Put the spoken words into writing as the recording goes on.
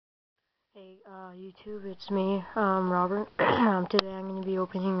Hey, YouTube, it's me, Robert. Today I'm going to be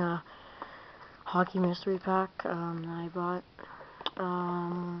opening a hockey mystery pack that I bought.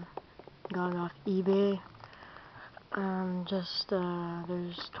 Got it off eBay.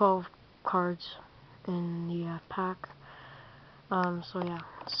 There's 12 cards in the pack. So yeah,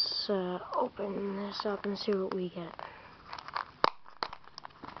 let's open this up and see what we get.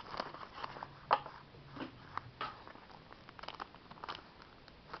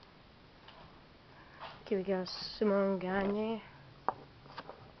 Okay, we got Simon Gagne,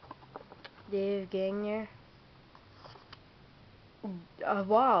 Dave Gagner.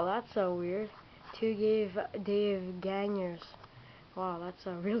 Wow, that's so weird. Two gave Dave Gagners. Wow, that's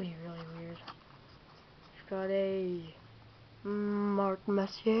really weird. We've got a Mark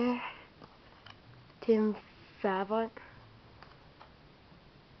Messier, Tim Favant,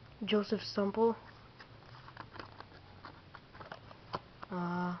 Joseph Stumple,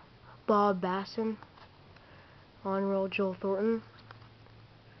 Bob Basson, Honorable Joe Thornton,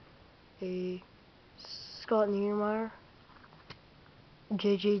 a Scott Niedermayer,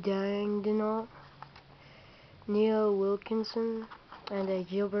 JJ Dandenot, Neil Wilkinson, and a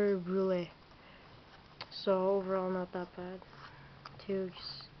Gilbert Brule. So overall, not that bad. Two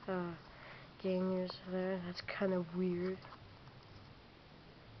Gagners there. That's kind of weird.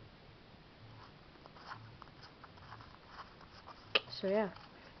 So yeah,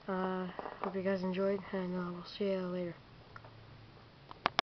 hope you guys enjoyed, and we'll see you later.